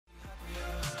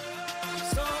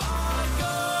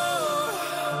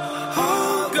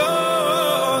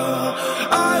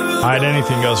All right,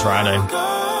 anything goes Friday.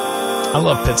 I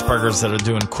love Pittsburghers that are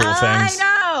doing cool things.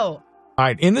 I know. All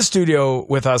right, in the studio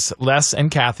with us, Les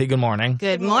and Cathy. Good morning.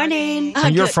 Good morning.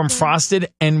 And you're from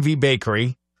Frosted Envy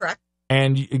Bakery. Correct.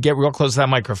 And you get real close to that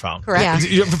microphone. Correct. Yeah.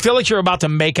 You feel like you're about to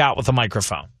make out with the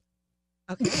microphone.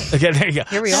 Okay, there you go.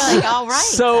 Here we are. All right.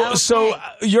 So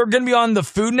you're going to be on the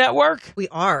Food Network? We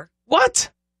are.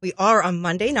 What? We are on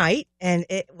Monday night, and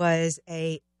it was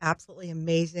a absolutely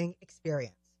amazing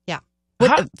experience. Yeah. With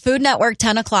How- the Food Network,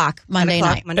 10 o'clock Monday 10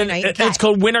 o'clock, night. Monday night. It's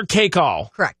called Winner Cake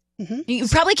All. Correct. You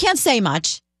probably can't say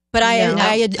much, but No.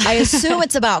 I assume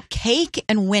it's about cake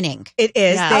and winning. It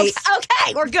is. Yeah. They-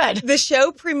 Okay, we're good. The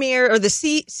show premiered, or the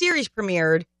series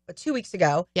premiered 2 weeks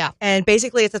ago. Yeah. And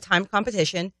basically, it's a timed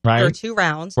competition. Right. There are 2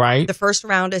 rounds. Right. The first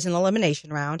round is an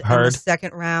elimination round. Heard. And the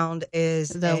second round is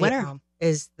The winner.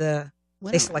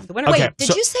 They select the winner. Okay. Wait, did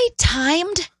so- you say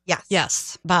timed? Yes.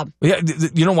 Yes, Bob. Yeah,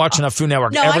 you don't watch enough Food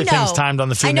Network. No, Everything's I know. timed on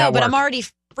the Food I know, Network. but I'm already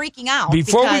freaking out.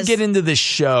 Before we because- get into the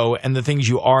show and the things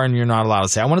you are and you're not allowed to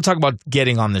say, I want to talk about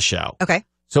getting on the show. Okay.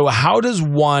 So how does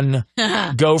one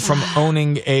go from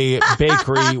owning a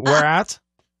bakery, where at?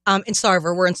 In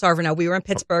Sarver. We're in Sarver now. We were in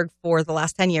Pittsburgh for the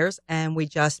last 10 years, and we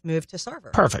just moved to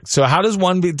Sarver. Perfect. So how does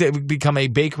one become a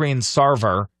bakery in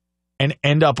Sarver and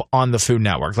end up on the Food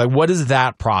Network? Like, what is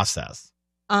that process?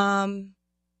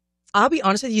 I'll be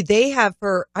honest with you. They have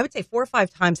I would say 4 or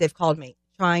 5 times they've called me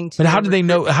trying to. But how do they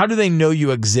know? How do they know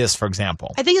you exist? For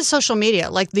example, I think it's social media.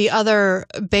 Like the other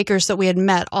bakers that we had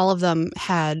met, all of them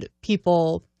had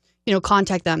people,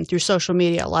 contact them through social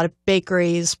media. A lot of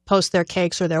bakeries post their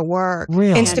cakes or their work.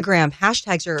 really? Instagram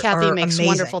hashtags are Kathy makes amazing.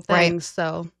 wonderful Right. things,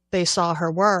 so they saw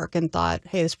her work and thought,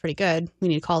 "Hey, this is pretty good. We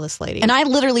need to call this lady." And I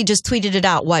literally just tweeted it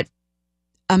out,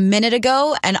 a minute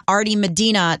ago, and Artie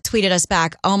Medina tweeted us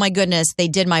back, oh my goodness, they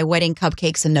did my wedding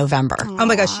cupcakes in November. Oh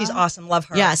my gosh, she's awesome. Love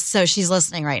her. Yes, so she's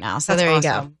listening right now. So That's there you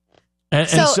awesome. go. And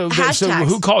So, so hashtags.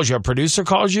 who calls you? A producer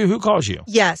calls you? Who calls you?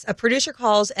 Yes, a producer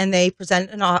calls and they present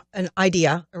an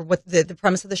idea or what the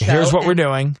premise of the show. Here's what we're and-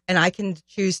 doing. And I can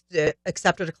choose to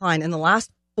accept or decline. And the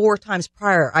last 4 times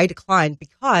prior, I declined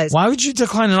because Why would you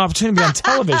decline an opportunity to be on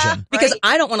television? because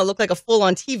I don't want to look like a fool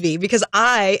on TV because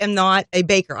I am not a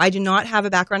baker. I do not have a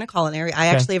background in culinary. I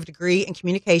actually have a degree in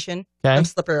communication Okay. from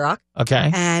Slippery Rock.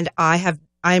 Okay. And I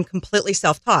am completely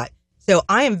self-taught. So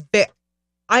I am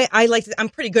I'm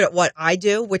pretty good at what I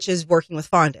do, which is working with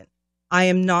fondant. I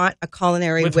am not a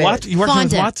culinary With whiz. what? You working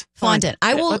with what? Fondant.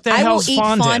 I will What the I will hell's eat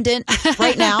fondant? fondant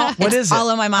right now. What It's is it? all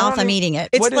in my mouth. I don't I'm know. eating it.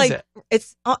 It's What is like it?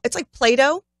 it's like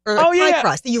Play-Doh or Oh, pie yeah.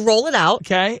 crust. You roll it out,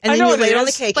 Okay. and I then know you what lay it on the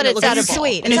is. cake, But and it it's looks edible.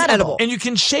 sweet, and It's it's edible. edible. And you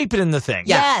can shape it in the thing.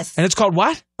 Yes. And it's called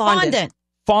what? Fondant.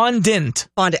 Fondant.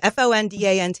 Fondant.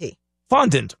 Fondant.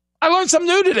 Fondant. I learned something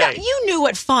new today. You knew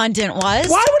what fondant was.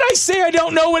 Why would I say I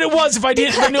don't know what it was if I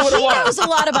didn't know what it He was? knows a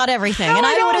lot about everything, No, and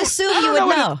I would don't. assume I you don't would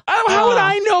what know. how would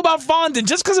I know about fondant?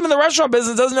 Just because I'm in the restaurant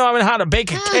business doesn't know how to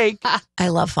bake a cake. I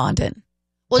love fondant.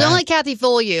 well, don't Okay. let Kathy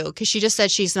fool you because she just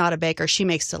said she's not a baker. She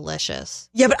makes delicious.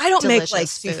 Yeah, but I don't make like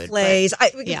Delicious food,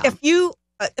 souffles. yeah.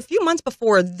 A few months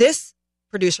before this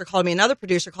producer called me, another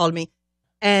producer called me,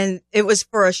 and it was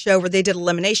for a show where they did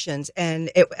eliminations, and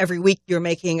every week you're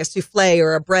making a souffle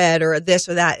or a bread or a this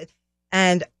or that,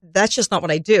 and that's just not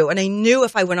what I do. And I knew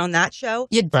if I went on that show,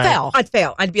 You'd Right. fail. I'd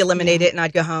fail. I'd be eliminated, and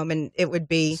I'd go home, and it would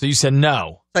be. So you said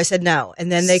no. So I said no.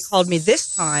 And then they called me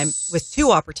this time with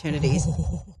 2 opportunities.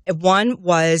 One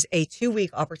was a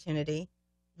 2-week opportunity,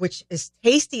 which as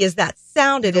tasty as that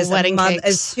sounded, The as wedding cakes.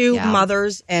 as 2 Yeah.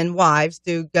 mothers and wives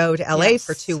do go to LA Yes.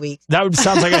 for 2 weeks. That would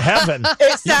sound like a heaven.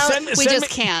 It sounds, We just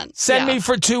can't. Send Yeah. me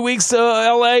for 2 weeks to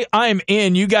LA. I'm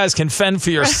in. You guys can fend for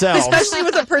yourselves. especially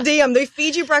with a per diem. They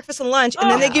feed you breakfast and lunch, and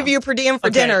then they give you a per diem for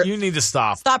Okay, dinner. You need to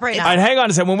stop. Stop right All now. right, hang on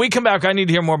a second. When we come back, I need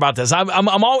to hear more about this. I'm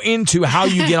all into how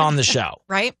you get on the show.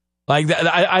 Right? Like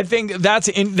I think that's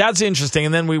interesting,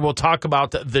 and then we will talk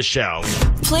about the show.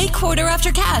 Play Quarter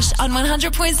After Cash on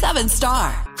 100.7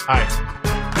 Star. All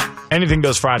right, anything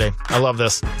goes Friday. I love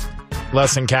this.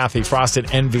 Les and Cathy, Frosted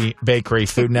Envy Bakery,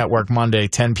 Food Network, Monday,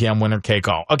 10 p.m. Winner Cake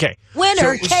All. Okay,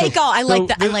 Winner Cake All. I like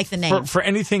that. I like the name. For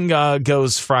anything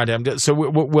goes Friday.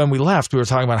 When we left, we were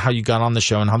talking about how you got on the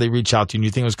show and how they reach out to you. And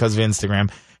you think it was because of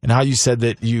Instagram, and how you said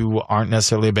that you aren't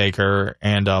necessarily a baker,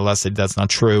 and Les said that's not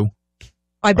true.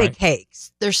 I bake Right.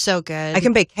 cakes. They're so good. I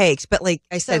can bake cakes, but like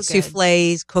I said, So good.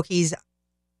 souffles, cookies.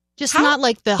 just How- not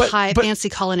like the but- high but- fancy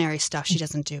culinary stuff. She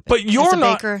doesn't do. But you're as a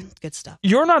not- baker. Good stuff.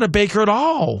 You're not a baker at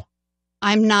all.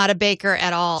 I'm not a baker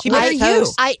at all. She makes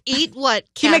toast. I eat what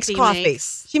She makes Kathy coffee.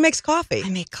 makes. She makes coffee. I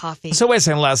make coffee. So wait a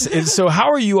second, Les. So how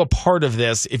are you a part of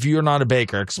this if you're not a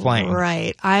baker? Explain.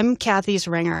 Right. I'm Kathy's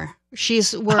ringer.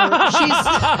 She's one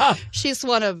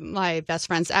of my best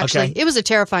friends. Actually, Okay. it was a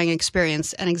terrifying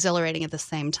experience and exhilarating at the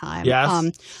same time.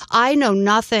 Yes. I know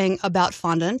nothing about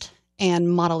fondant and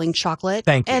modeling chocolate.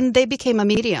 Thank you. And they became a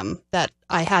medium that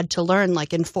I had to learn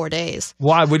like in 4 days.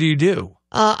 Why? What do you do?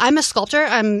 I'm a sculptor.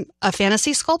 I'm a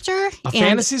fantasy sculptor. A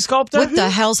fantasy sculptor? What the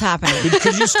hell's happening?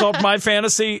 Could you sculpt my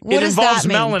fantasy? What it does involves that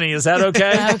mean? Melanie. Is that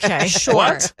okay? Okay, sure.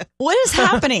 What? What is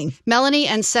happening? Melanie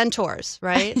and centaurs,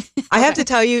 right? I have to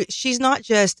tell you, she's not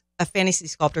just a fantasy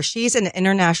sculptor. She's an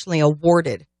internationally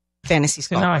awarded fantasy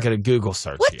So now I sculptor. got to Google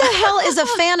search What you. the hell is a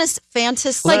fantasy?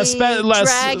 Les,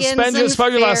 Dragons and spell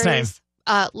your last name. fairies.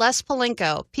 Les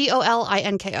Polinko.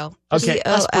 Polinko. Okay.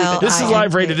 This This is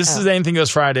live rated. This is Anything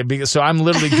Goes Friday. So I'm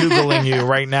literally Googling you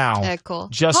right now. Okay, cool.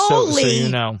 Just so Holy- you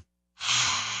know.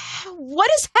 What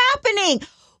is happening?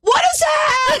 What is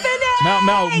happening?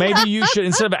 Mel, maybe you should,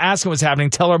 instead of asking what's happening,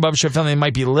 tell our Bubba Show family they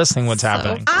might be listening what's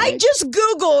happening. I just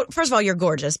Googled. First of all, you're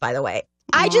gorgeous, by the way.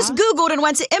 I just Googled and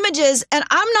went to images, and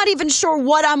I'm not even sure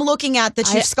what I'm looking at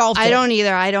that you've sculpted. I don't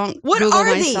either. I don't What Google are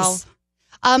myself. these?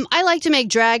 I like to make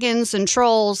dragons and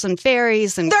trolls and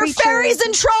fairies and They're creatures. fairies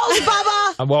and trolls,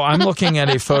 Bubba. Well, I'm looking at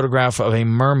a photograph of a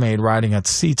mermaid riding a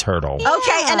sea turtle.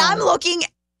 Okay, and I'm looking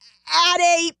at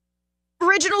a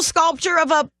original sculpture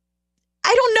of a.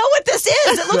 I don't know what this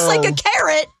is. It looks So- like a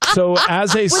carrot So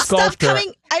as a with stuff sculptor,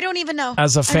 coming. I don't even know.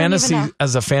 as a I don't even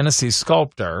know. fantasy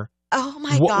sculptor, Oh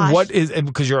my gosh! what is,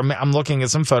 because I'm looking at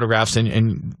some photographs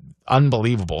and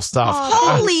unbelievable stuff.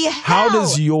 Holy hell! How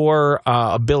does your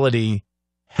ability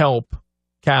help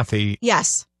Cathy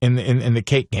Yes. in the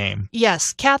cake game?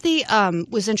 Yes, Cathy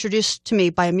was introduced to me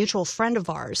by a mutual friend of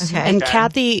ours, Okay. and Okay.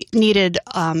 Cathy needed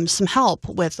some help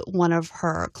with one of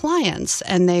her clients,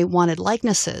 and they wanted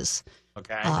likenesses.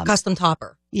 Okay. Custom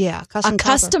topper. Yeah, A custom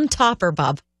custom topper,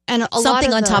 Bub. and a lot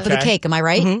Something of on top of the Okay. cake. Am I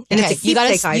right? Mhm. And it's a you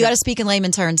keepsake got item. to speak in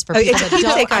layman terms for Oh, people it's a that don't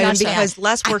keepsake item understand. because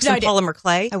Les works I have in no idea. polymer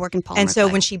clay. I work in polymer And so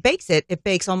clay. when she bakes it, it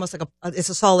bakes almost like it's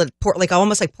a solid,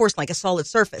 almost like porcelain, like a solid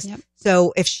surface. Yep.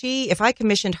 So if I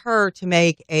commissioned her to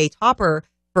make a topper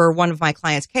for one of my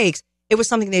clients' cakes, it was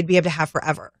something they'd be able to have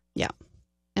forever.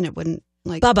 and it wouldn't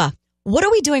like Bubba, what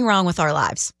are we doing wrong with our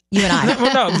lives? You and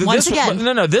I. No, Once again.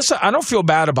 This I don't feel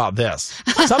bad about this.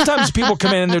 Sometimes people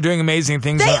come in and they're doing amazing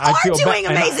things. They and I are feel doing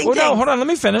amazing No, things. hold on, let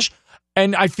me finish.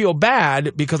 And I feel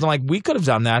bad because I'm like, we could have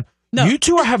done that. No. You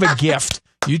two have a gift.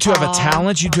 You two have a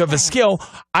talent. You two have a skill.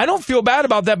 I don't feel bad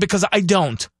about that because I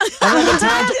don't. I don't have a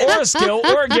talent or a skill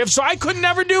or a gift, so I could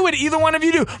never do it. Either one of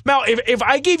you do. Mel, if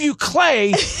I gave you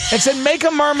clay and said make a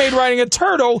mermaid riding a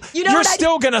turtle, You know you're what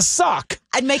still gonna suck.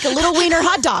 I'd make a little wiener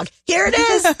hot dog. Here it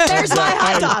is. There's my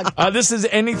hot dog. This is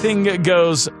Anything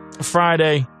Goes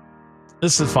Friday.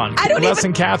 This is fun. Les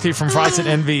and Cathy from Fries and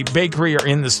Envy Bakery are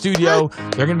in the studio.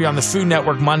 They're going to be on the Food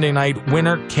Network Monday night.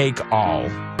 Winner Cake All.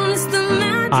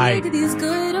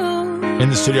 In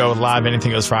the studio with live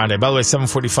Anything Goes Friday. By the way,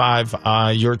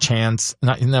 7:45, your chance.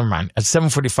 Never mind. At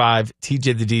 7:45,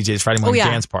 TJ the DJ's Friday morning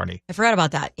dance party. I forgot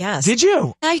about that. Yes. Did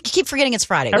you? I keep forgetting it's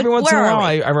Friday. Every once in a Where are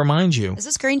while, we? I remind you. Is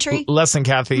this Green Tree? Les and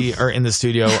Cathy are in the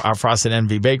studio. Our Frosted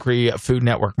Envy Bakery, Food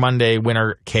Network Monday,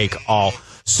 Winner Cake All.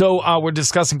 So we're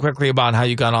discussing quickly about how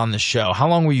you got on the show. How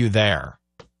long were you there?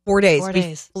 4 days. 4 We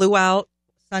days. flew out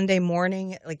Sunday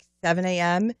morning at like 7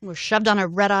 a.m. We're shoved on a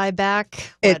red eye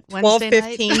back At Wednesday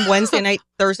night? 12:15 Wednesday night,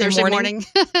 Thursday morning.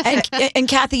 and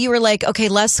Cathy, you were like, okay,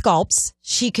 Les sculpts.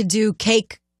 She could do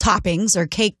cake toppings or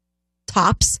cake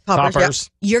tops. Toppers.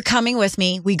 You're coming with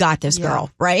me. We got this, Yeah.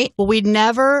 girl, right? Well, we'd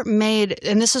never made,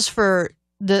 and this is for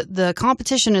the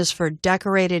competition is for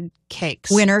decorated cakes.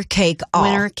 Winner Cake All.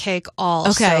 Winner Cake All.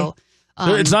 Okay. So,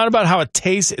 It's not about how it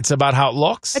tastes. It's about how it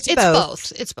looks. It's it's both.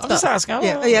 both. It's both. I'm just asking. I don't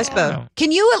Yeah. know. Oh, yes, I don't both. know.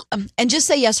 Can you, and just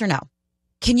say yes or no,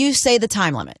 can you say the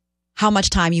time limit? How much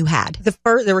time you had?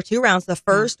 There were 2 rounds. The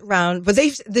first round, but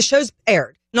the show's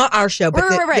aired, not our show, but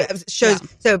Right. the shows. Yeah.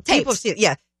 So people Tapes. see it.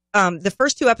 Yeah. The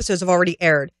first 2 episodes have already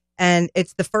aired, and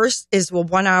the first is a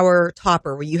 1 hour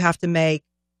topper where you have to make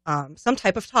some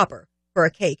type of topper for a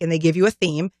cake, and they give you a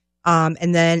theme.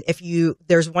 And then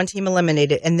there's one team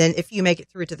eliminated, and then if you make it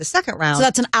through to the second round, So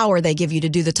that's an hour they give you to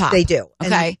do the top. they do.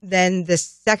 Okay. And then the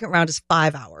second round is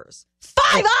 5 hours.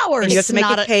 5 hours. And you have to make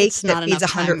not a a- cake it's not that feeds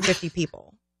enough time. 150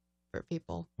 people. For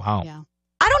people. Wow. Yeah.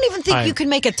 I don't even think I- you can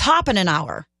make a top in an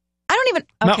hour. I don't even.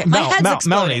 Okay, my head's exploding.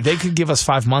 Melanie, they could give us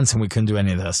 5 months and we couldn't do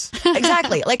any of this.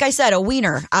 Exactly. Like I said, a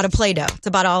wiener out of Play-Doh. It's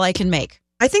about all I can make.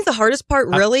 I think the hardest part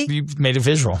really You made a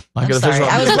visual. I I'm got a sorry. visual.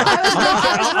 I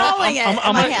was rolling it in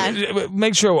I'm my gonna hand.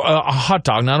 make sure a hot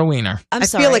dog, not a wiener. I'm I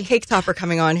sorry. feel like cake topper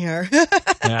coming on here.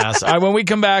 Yes. All right, when we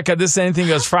come back, this is Anything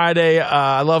Goes Friday.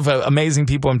 I love amazing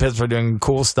people in Pittsburgh doing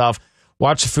cool stuff.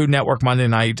 Watch the Food Network Monday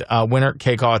night. Winner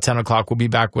Cake All at 10 o'clock. We'll be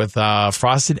back with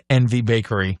Frosted Envy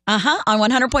Bakery. On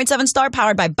 100.7 Star,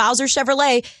 powered by Bowser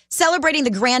Chevrolet, celebrating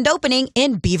the grand opening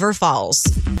in Beaver Falls.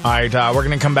 All right, we're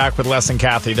going to come back with Les and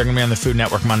Cathy. They're going to be on the Food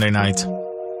Network Monday night.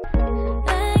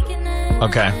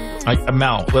 Okay.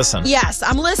 Mel, listen. Yes,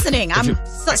 I'm listening.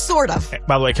 Sort of.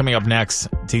 By the way, coming up next,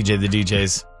 TJ the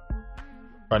DJ's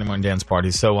Friday morning dance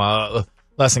party. So,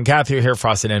 Les and Cathy are here,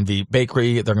 Frosted Envy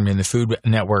Bakery. They're going to be in the Food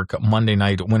Network Monday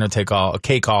night. Winner take all,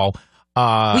 cake all.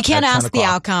 We can't ask the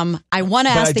outcome. I want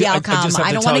to ask the outcome.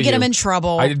 I don't want to get him in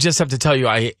trouble. I just have to tell you,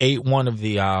 I ate one of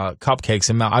the cupcakes,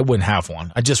 and I wouldn't have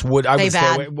one. I just would. I would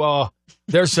stay away. Well,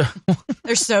 they're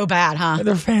so bad, huh?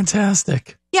 They're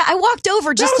fantastic. Yeah, I walked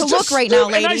over just to look right now,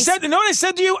 ladies. And I said, you know what I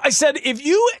said to you? I said, if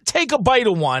you take a bite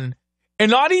of one and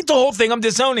not eat the whole thing, I'm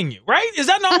disowning you, right? Is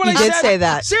that not what I said? You did say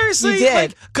that. Seriously? You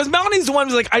did. Because Melanie's the one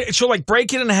who's like, she'll like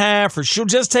break it in half or she'll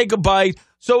just take a bite.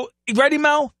 So, ready,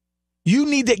 Mel? You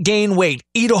need to gain weight.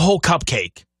 Eat a whole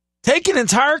cupcake. Take an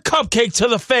entire cupcake to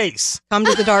the face. Come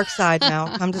to the dark side, Mel.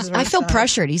 Come to the dark I feel side.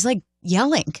 pressured. He's like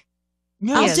yelling.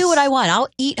 Yes. I'll do what I want. I'll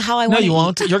eat how I want to eat. No, you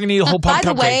won't. You're going to eat a whole cupcake.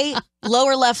 By the way,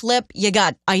 lower left lip, you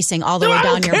got icing all the way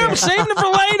down your beard. beard. Saving it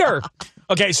for later.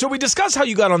 Okay, so we discussed how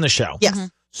you got on the show. Yes. Mm-hmm.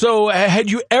 So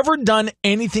had you ever done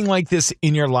anything like this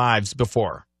in your lives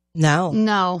before?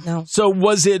 No. So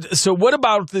what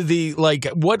about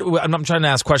I'm trying to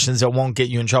ask questions that won't get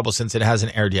you in trouble since it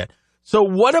hasn't aired yet. So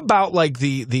what about like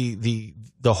the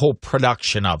whole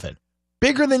production of it?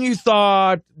 Bigger than you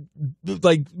thought,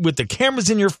 like with the cameras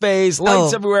in your face,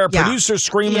 lights everywhere, producers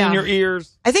screaming in your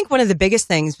ears. I think one of the biggest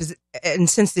things was, and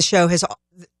since the show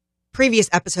previous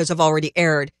episodes have already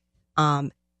aired,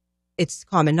 it's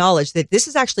common knowledge that this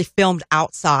is actually filmed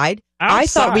outside. I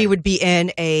thought we would be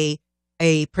in a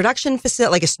production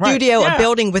facility, like a studio, a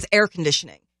building with air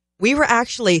conditioning. We were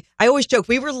actually, I always joke,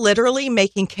 we were literally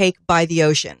making cake by the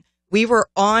ocean. We were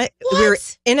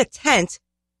in a tent.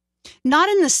 Not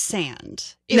in the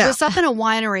sand. It was up in a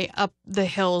winery up the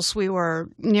hills. We were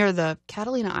near the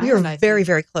Catalina Island. We were very,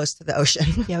 very close to the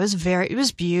ocean. Yeah, it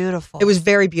was beautiful. It was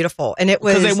very beautiful. And it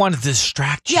was. Because they wanted to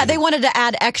distract you. Yeah, they wanted to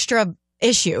add extra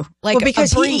issue. Like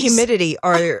because heat and humidity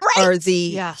are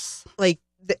the. Yes. Like,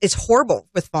 it's horrible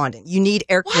with fondant. You need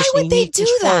air conditioning. Why would they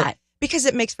do that? Because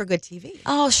it makes for good TV.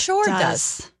 Oh, sure it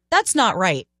does. That's not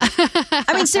right.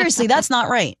 I mean, seriously, that's not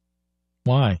right.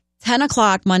 Why? 10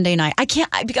 o'clock Monday night. I'm going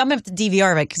to have to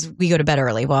DVR it because we go to bed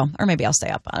early. Well, or maybe I'll stay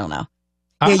up. I don't know.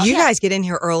 Yeah, you guys get in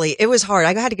here early. It was hard.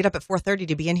 I had to get up at 4:30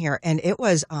 to be in here, and it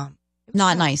was not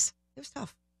tough. Nice. It was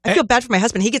tough. I feel bad for my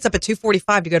husband. He gets up at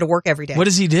 2:45 to go to work every day. What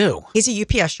does he do? He's a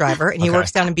UPS driver, and he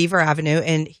works down in Beaver Avenue.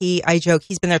 And I joke,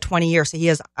 he's been there 20 years, so he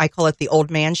has, I call it the old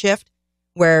man shift,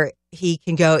 where he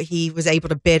can go. He was able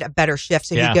to bid a better shift,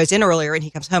 so he goes in earlier and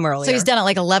he comes home earlier. So he's done at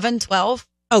like 11, 12?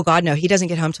 Oh God, no, he doesn't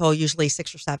get home till usually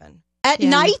 6 or 7 at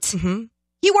night. Mm-hmm.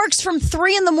 He works from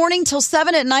 3 in the morning till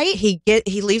 7 at night. He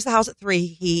leaves the house at 3.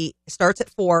 He starts at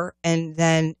 4, and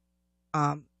then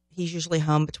he's usually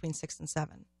home between 6 and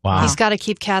 7. Wow. He's got to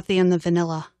keep Cathy in the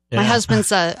vanilla. Yeah. My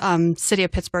husband's a City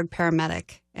of Pittsburgh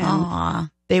paramedic, and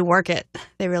they work it.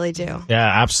 They really do. Yeah,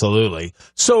 absolutely.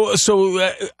 So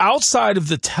outside of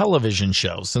the television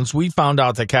show, since we found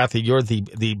out that Cathy, you're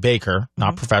the baker,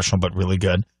 not professional but really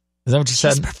good. Is that what you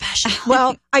said? She's professional.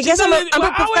 Well, I guess I'm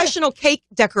a professional cake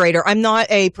decorator. I'm not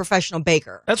a professional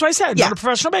baker. That's what I said. Yeah. Not a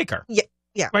professional baker.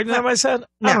 Yeah. Right? Is that what I said?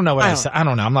 No, I don't know what I said. I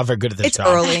don't know. I'm not very good at this job.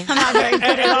 It's early. I'm not very good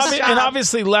at this job. And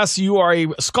obviously, Les, you are a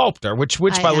sculptor, which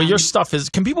by the way, your stuff is.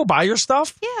 Can people buy your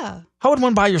stuff? Yeah. How would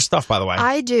one buy your stuff, by the way?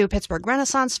 I do Pittsburgh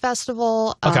Renaissance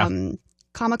Festival,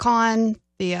 Comic-Con,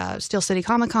 the Steel City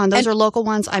Comic-Con. Those are local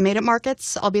ones. I made at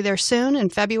markets. I'll be there soon in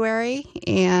February.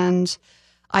 And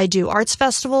I do arts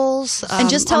festivals and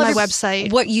just tell on my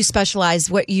website what you specialize,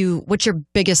 what's your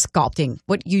biggest sculpting,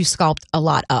 what you sculpt a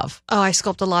lot of. Oh, I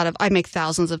sculpt a lot of. I make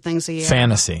thousands of things a year.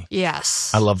 Fantasy.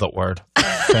 Yes, I love that word.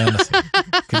 Fantasy.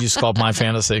 Could you sculpt my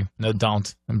fantasy? No,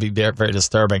 don't. It'd be very, very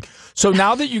disturbing. So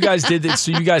now that you guys did this,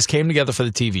 so you guys came together for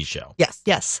the TV show.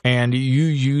 Yes. And you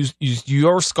used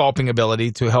your sculpting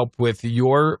ability to help with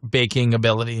your baking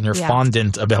ability and your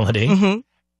fondant ability. Mm-hmm.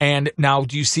 And now,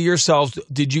 do you see yourselves?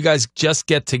 Did you guys just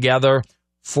get together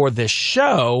for this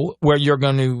show where you're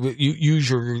going to use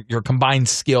your combined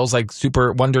skills, like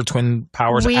Super Wonder Twin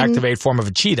powers, activate form of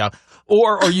a cheetah,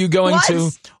 or are you going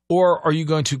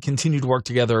to continue to work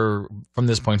together from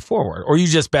this point forward, or are you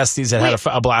just besties that had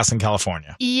a blast in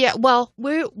California? Yeah, well,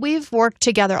 we've worked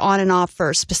together on and off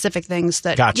for specific things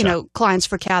that clients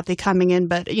for Cathy coming in,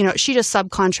 but she just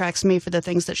subcontracts me for the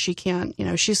things that she can't.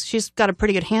 She's got a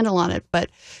pretty good handle on it, but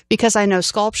because I know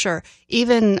sculpture,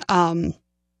 even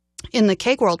in the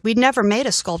cake world, we'd never made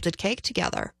a sculpted cake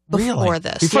together before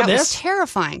this. Before It this? was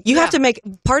terrifying. You have to make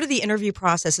part of the interview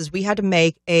process is we had to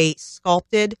make a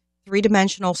sculpted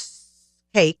 3-dimensional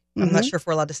cake. I'm not sure if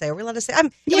we're allowed to say. Are we allowed to say?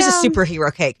 It was a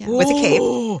superhero cake with a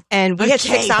cape, and we had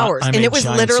 6 hours, and it was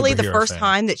literally the first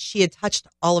time that she had touched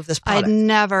all of this product. I'd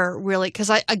never really,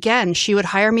 because she would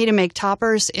hire me to make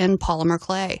toppers in polymer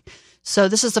clay. So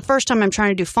this is the first time I'm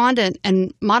trying to do fondant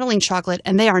and modeling chocolate,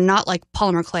 and they are not like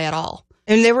polymer clay at all.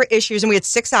 And there were issues, and we had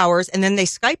 6 hours, and then they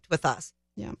Skyped with us.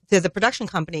 Yeah. The production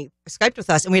company Skyped with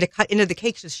us, and we had to cut into the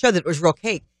cake to show that it was real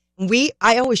cake.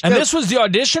 I always joke. And this was the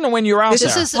audition, or when you were out there?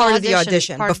 This is part of the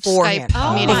audition beforehand.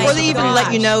 Before they even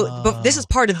let you know, but this is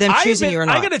part of them choosing you or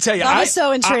not. I got to tell you, I was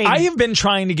so intrigued. I have been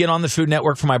trying to get on the Food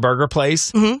Network for my burger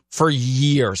place for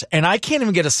years, and I can't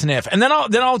even get a sniff. And then I'll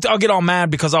get all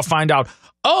mad because I'll find out,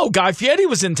 oh, Guy Fieri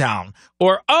was in town,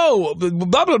 or oh,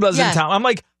 blah blah blah's in town. I'm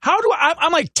like,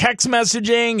 I'm like text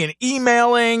messaging and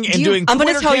emailing and doing. I'm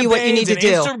going to tell you what you need to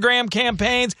do. Instagram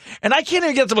campaigns, and I can't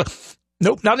even get to.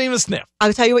 Nope, not even a sniff.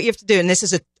 I'll tell you what you have to do, and this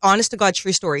is a honest to God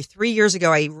true story. 3 years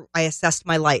ago, I assessed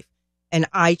my life, and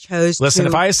I chose. Listen,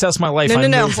 if I assess my life,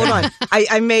 no, hold on.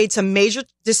 I made some major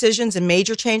decisions and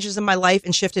major changes in my life,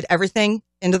 and shifted everything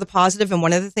into the positive. And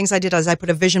one of the things I did is I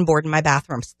put a vision board in my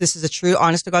bathroom. This is a true,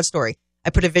 honest to God story. I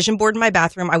put a vision board in my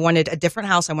bathroom. I wanted a different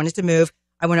house. I wanted to move.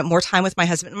 I wanted more time with my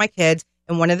husband and my kids.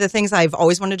 And one of the things I've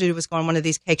always wanted to do was go on one of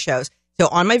these cake shows. So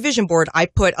on my vision board, I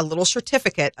put a little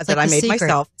certificate that I made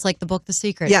myself. It's like the book, The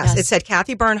Secret. Yes, it said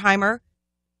Kathy Bernheimer.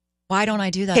 Why don't I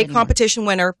do that Cake anymore? competition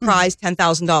winner, prize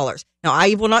 $10,000. Now,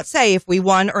 I will not say if we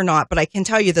won or not, but I can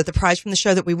tell you that the prize from the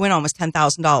show that we went on was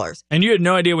 $10,000. And you had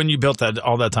no idea when you built that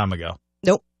all that time ago?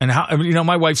 Nope. And how,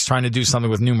 my wife's trying to do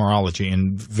something with numerology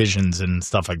and visions and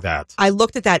stuff like that. I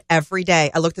looked at that every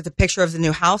day. I looked at the picture of the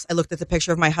new house. I looked at the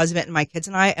picture of my husband and my kids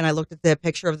and I looked at the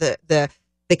picture of the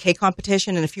cake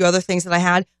competition and a few other things that I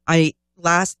had.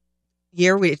 Last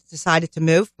year, we decided to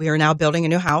move. We are now building a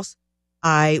new house.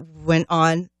 I went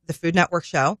on the Food Network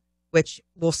show, which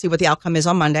we'll see what the outcome is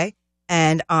on Monday.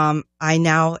 And I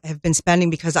now have been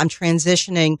spending, because I'm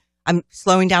transitioning, I'm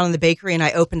slowing down in the bakery, and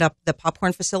I opened up the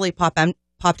popcorn facility,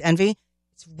 Popped Envy.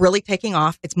 It's really taking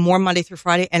off. It's more Monday through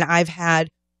Friday, and I've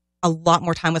had a lot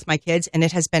more time with my kids, and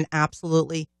it has been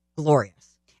absolutely glorious.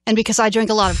 And because I drink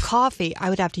a lot of coffee, I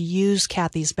would have to use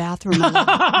Kathy's bathroom a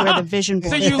lot, where the vision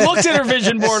board. So you looked at her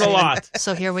vision board a lot.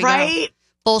 So here we go.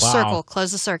 Full circle.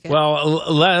 Close the circuit. Well,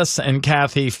 Les and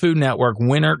Kathy, Food Network,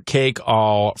 winner cake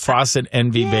all, Frosted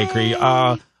Envy Bakery.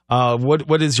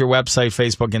 What is your website,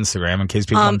 Facebook, Instagram, in case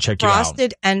people want to check you out?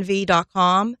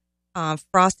 FrostedEnvy.com.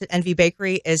 Frosted Envy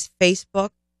Bakery is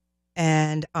Facebook,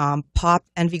 and Popped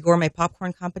Envy Gourmet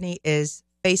Popcorn Company is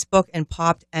Facebook, and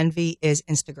Popped Envy is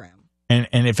Instagram. And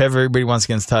if everybody wants to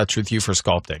get in touch with you for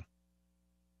sculpting,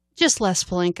 just Les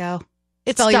Polinko.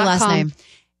 It's spell your last name.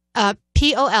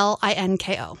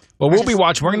 Polinko. Well, we'll be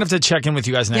watching. We're gonna have to check in with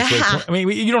you guys next week. I mean,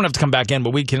 you don't have to come back in,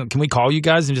 but can we call you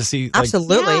guys and just see?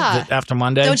 Absolutely. After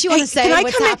Monday. Don't you want to say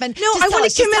what's happened? No, I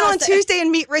want to come in on Tuesday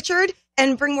and meet Richard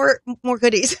and bring more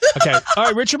goodies. Okay. All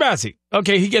right, Richard Massey.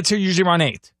 Okay, he gets here usually around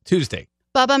 8 Tuesday.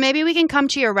 Bubba, maybe we can come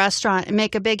to your restaurant and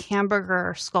make a big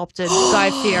hamburger sculpted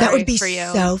Guy Fieri that would be for you.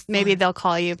 So fun. Maybe they'll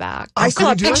call you back. I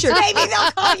saw a picture. Maybe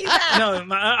they'll call you back. No,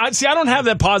 I don't have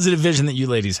that positive vision that you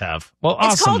ladies have. Well,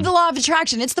 awesome. It's called The Law of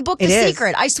Attraction. It's the book, The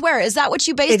Secret. I swear. Is that what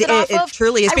you based it off of? It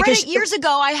truly is. I read it years ago.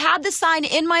 I had the sign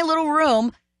in my little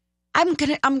room. I'm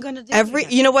gonna do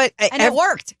it. You know what? And it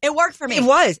worked. It worked for me. It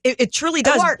was. It truly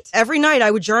does. It worked. Every night I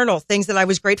would journal things that I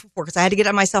was grateful for, because I had to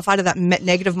get myself out of that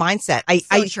negative mindset.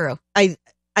 True.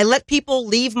 I let people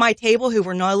leave my table who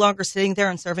were no longer sitting there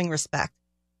and serving respect.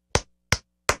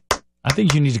 I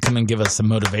think you need to come and give us some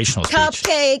motivational speech.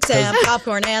 Cupcakes and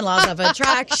popcorn and laws of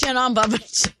attraction on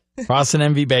Bubba. Frosted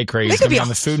Envy Bakery is going to be on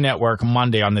the Food Network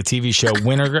Monday on the TV show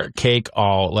Winner Cake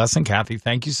All. Les and Kathy,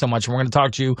 thank you so much. And we're going to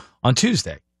talk to you on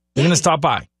Tuesday. You're going to stop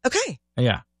by. Okay.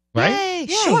 Yeah. Right? Yay.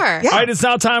 Sure. Yeah. All right, it's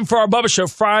now time for our Bubba Show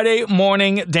Friday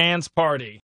morning dance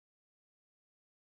party.